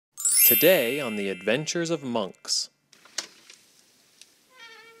Today on the Adventures of Munks.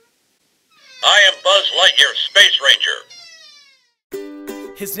 I am Buzz Lightyear, Space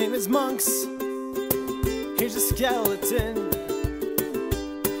Ranger. His name is Munks. Here's a skeleton.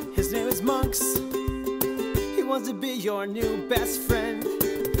 His name is Munks. He wants to be your new best friend.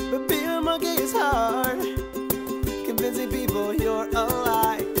 But being a monkey is hard, convincing people you're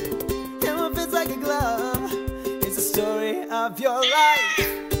alive. And what fits like a glove is the story of your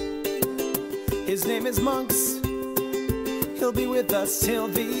life. His name is Munks. He'll be with us till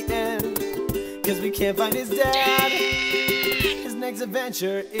the end, 'cause we can't find his dad. His next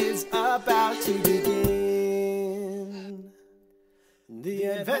adventure is about to begin. The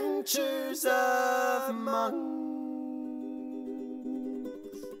Adventures of Munks.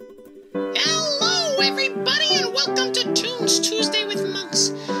 Hello, everybody, and welcome to Tunes Tuesday with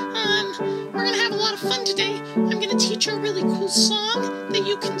Munks. We're gonna have a lot of fun today. I'm gonna teach you a really cool song that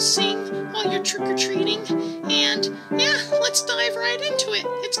you can sing while you're trick-or-treating. And yeah, let's dive right into it.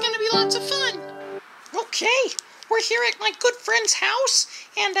 It's gonna be lots of fun. Okay, we're here at my good friend's house,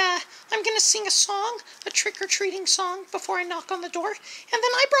 and I'm gonna sing a song, a trick-or-treating song, before I knock on the door. And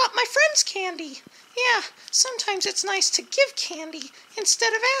then I brought my friends candy. Yeah, sometimes it's nice to give candy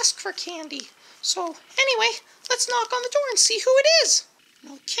instead of ask for candy. So anyway, let's knock on the door and see who it is.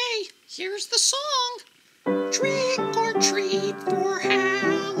 Okay, here's the song. Trick or treat for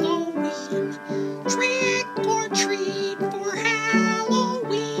Halloween. Trick or treat for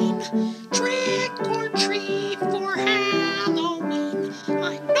Halloween. Trick or treat for Halloween.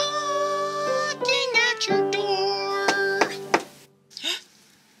 I'm knocking at your door.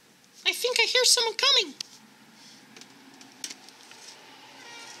 I think I hear someone coming.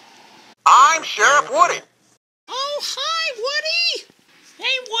 I'm Sheriff Woody. Oh, hi, Woody.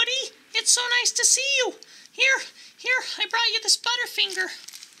 Hey, Woody, it's so nice to see you. Here, I brought you this Butterfinger.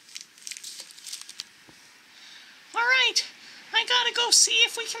 All right, I gotta go see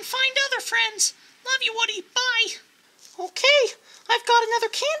if we can find other friends. Love you, Woody. Bye. Okay, I've got another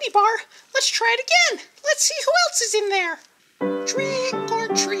candy bar. Let's try it again. Let's see who else is in there. Trick or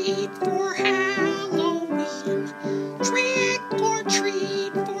treat for Halloween. Trick or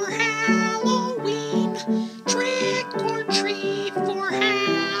treat for Halloween. Trick or treat for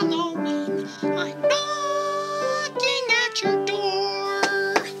Halloween. I'm knocking at your door.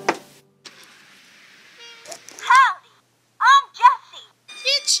 Howdy, I'm Jessie.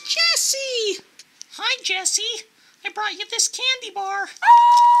 It's Jessie. Hi, Jessie. I brought you this candy bar.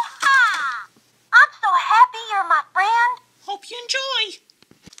 Yeehaw! I'm so happy you're my friend. Hope you enjoy.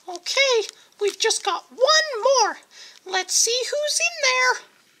 Okay, we've just got one more. Let's see who's in there.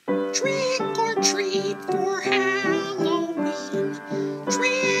 Trick or treat for Halloween.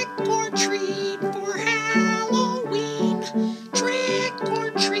 Trick or treat for Halloween. Trick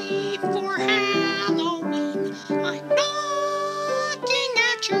or treat for Halloween. I'm knocking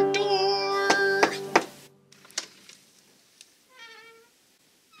at your door.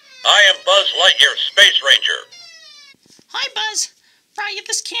 I am Buzz Lightyear, Space Ranger. Hi, Buzz. Brought you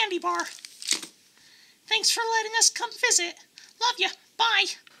this candy bar. Thanks for letting us come visit. Love ya.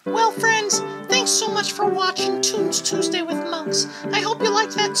 Bye. Well, friends, thanks so much for watching Tunes Tuesday with Munks. I hope you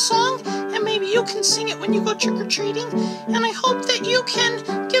like that song, and maybe you can sing it when you go trick-or-treating. And I hope that you can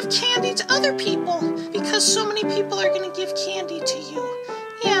give candy to other people, because so many people are going to give candy to you.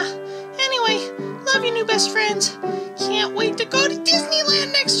 Yeah. Anyway, love you, new best friends. Can't wait to go to Disneyland.